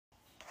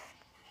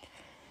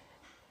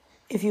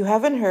If you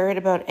haven't heard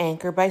about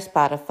Anchor by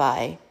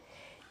Spotify,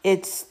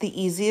 it's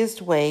the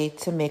easiest way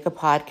to make a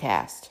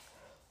podcast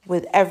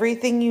with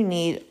everything you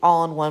need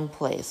all in one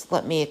place.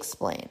 Let me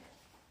explain.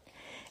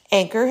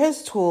 Anchor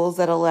has tools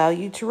that allow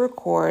you to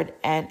record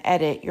and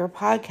edit your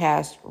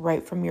podcast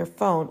right from your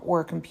phone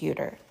or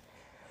computer.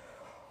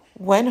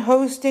 When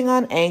hosting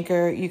on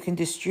Anchor, you can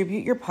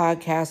distribute your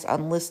podcast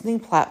on listening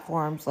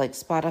platforms like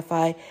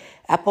Spotify,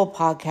 Apple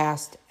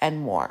Podcast, and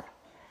more.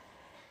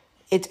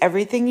 It's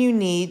everything you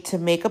need to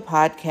make a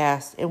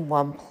podcast in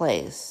one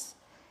place.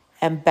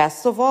 And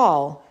best of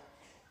all,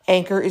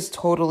 Anchor is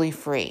totally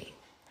free.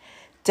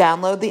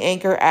 Download the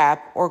Anchor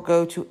app or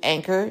go to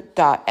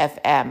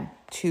anchor.fm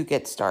to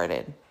get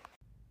started.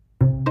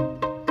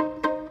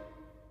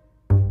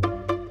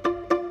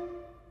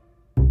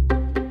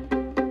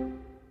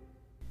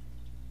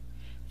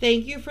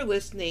 Thank you for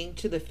listening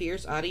to the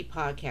Fierce Oddie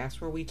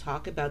podcast, where we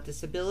talk about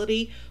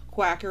disability,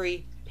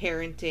 quackery,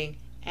 parenting,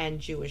 and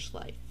Jewish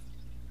life.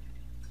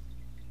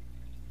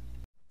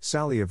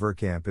 Sally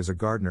Averkamp is a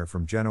gardener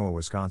from Genoa,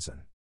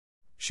 Wisconsin.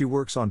 She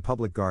works on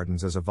public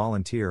gardens as a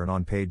volunteer and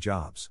on paid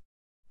jobs.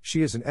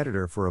 She is an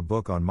editor for a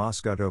book on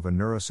Moscutova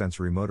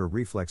neurosensory motor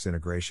reflex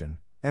integration,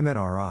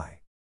 MNRI.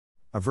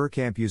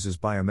 Averkamp uses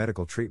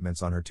biomedical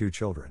treatments on her 2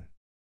 children.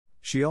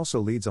 She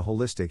also leads a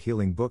holistic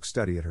healing book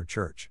study at her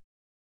church.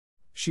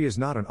 She is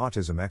not an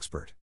autism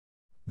expert.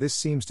 This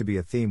seems to be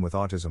a theme with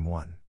Autism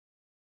 1.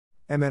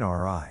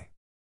 MNRI.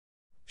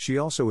 She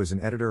also is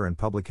an editor and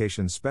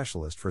publications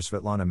specialist for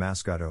Svetlana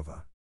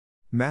Mascutova.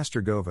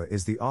 Mastergova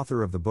is the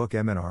author of the book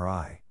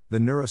MNRI, the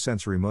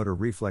neurosensory motor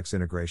reflex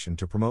integration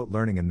to promote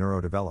learning and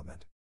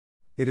neurodevelopment.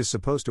 It is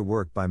supposed to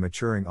work by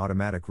maturing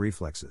automatic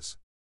reflexes.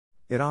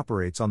 It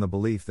operates on the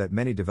belief that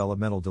many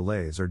developmental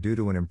delays are due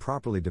to an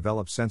improperly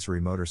developed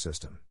sensory motor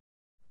system.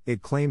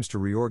 It claims to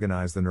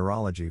reorganize the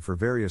neurology for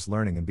various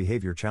learning and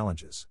behavior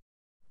challenges.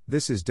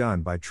 This is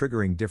done by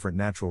triggering different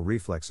natural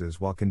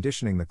reflexes while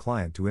conditioning the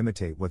client to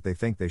imitate what they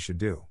think they should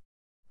do.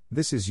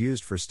 This is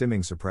used for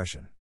stimming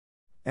suppression.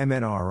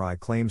 MNRI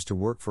claims to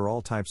work for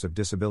all types of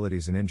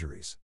disabilities and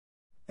injuries.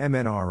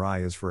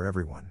 MNRI is for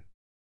everyone.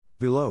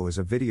 Below is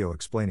a video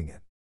explaining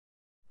it.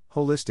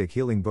 Holistic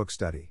Healing Book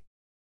Study.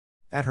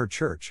 At her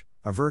church,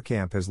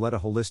 Averkamp has led a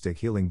holistic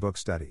healing book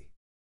study.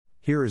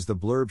 Here is the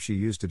blurb she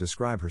used to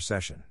describe her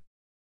session.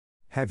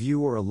 Have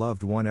you or a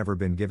loved one ever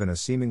been given a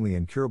seemingly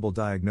incurable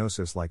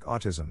diagnosis like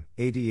autism,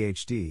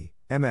 ADHD,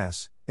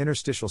 MS,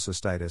 interstitial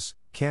cystitis,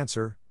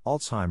 cancer,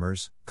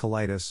 Alzheimer's,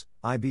 colitis,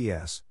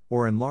 IBS,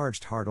 or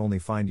enlarged heart, only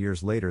find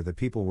years later that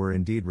people were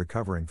indeed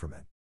recovering from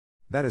it?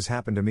 That has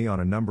happened to me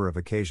on a number of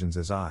occasions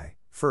as I,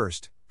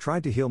 first,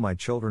 tried to heal my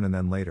children and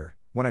then later,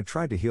 when I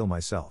tried to heal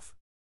myself.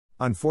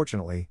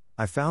 Unfortunately,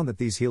 I found that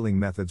these healing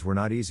methods were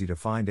not easy to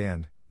find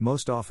and,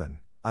 most often,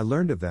 I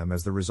learned of them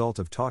as the result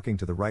of talking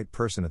to the right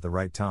person at the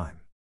right time.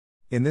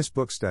 In this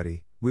book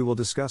study, we will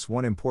discuss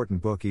one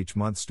important book each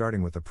month,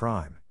 starting with the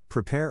prime,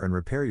 Prepare and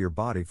Repair Your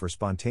Body for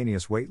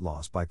Spontaneous Weight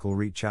Loss by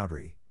Kulreet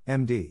Chowdhury,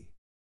 MD.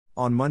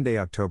 On Monday,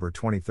 October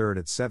 23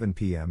 at 7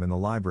 p.m. in the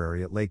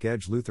library at Lake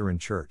Edge Lutheran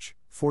Church,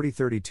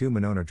 4032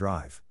 Monona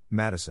Drive,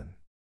 Madison.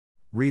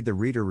 Read the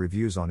reader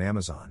reviews on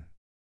Amazon.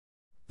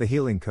 The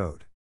Healing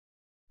Code.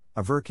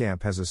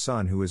 Averkamp has a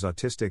son who is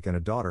autistic and a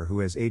daughter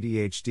who has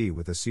ADHD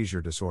with a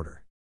seizure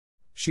disorder.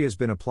 She has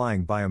been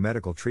applying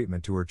biomedical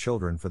treatment to her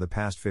children for the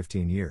past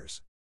 15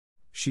 years.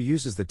 She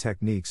uses the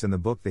techniques in the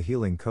book The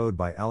Healing Code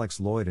by Alex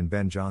Lloyd and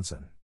Ben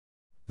Johnson.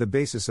 The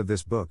basis of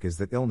this book is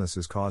that illness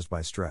is caused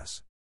by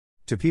stress.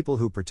 To people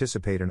who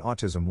participate in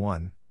Autism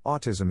 1,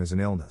 autism is an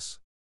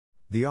illness.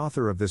 The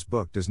author of this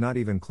book does not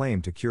even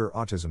claim to cure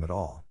autism at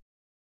all.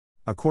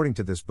 According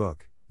to this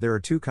book, there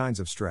are 2 kinds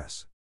of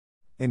stress: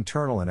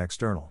 internal and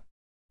external.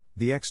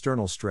 The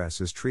external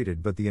stress is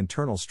treated, but the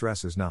internal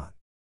stress is not.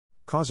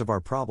 Cause of our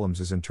problems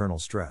is internal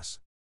stress.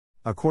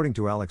 According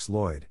to Alex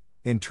Lloyd,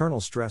 internal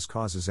stress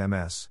causes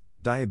MS,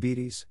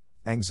 diabetes,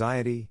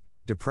 anxiety,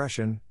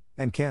 depression,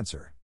 and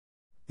cancer.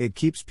 It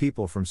keeps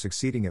people from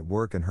succeeding at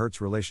work and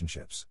hurts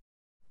relationships.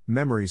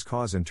 Memories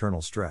cause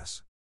internal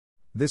stress.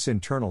 This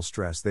internal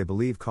stress, they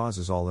believe,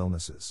 causes all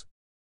illnesses.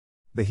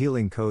 The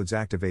healing codes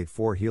activate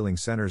 4 healing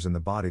centers in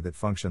the body that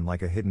function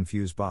like a hidden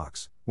fuse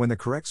box. When the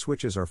correct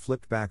switches are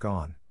flipped back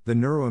on, the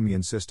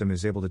neuroimmune system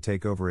is able to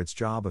take over its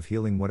job of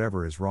healing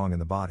whatever is wrong in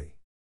the body.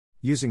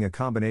 Using a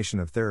combination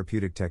of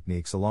therapeutic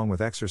techniques along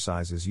with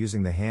exercises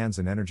using the hands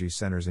and energy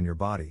centers in your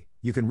body,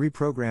 you can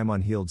reprogram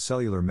unhealed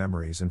cellular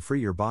memories and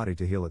free your body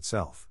to heal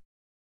itself.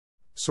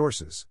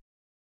 Sources: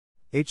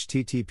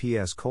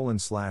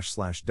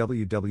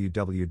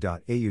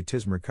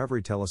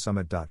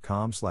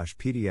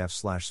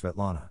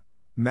 https://www.autismrecoverytelesummit.com/pdf/Svetlana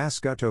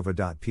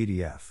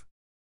Mascutova.pdf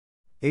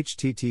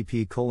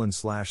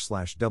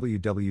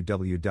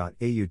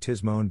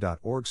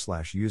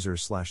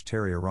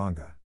http://www.autismone.org/users/Terry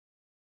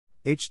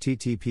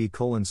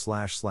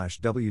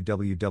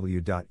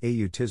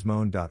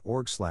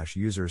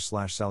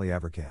http://www.autismone.org/users/Sally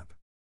Averkamp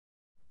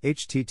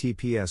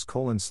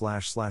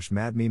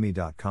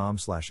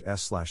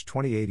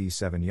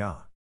https://madmimi.com/s/2087 ya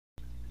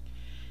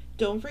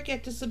Don't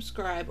forget to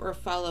subscribe or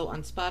follow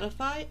on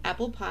Spotify,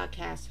 Apple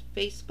Podcasts,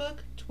 Facebook,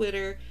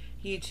 Twitter,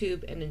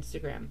 YouTube, and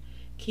Instagram.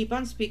 Keep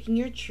on speaking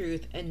your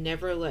truth and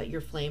never let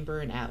your flame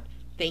burn out.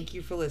 Thank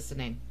you for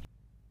listening.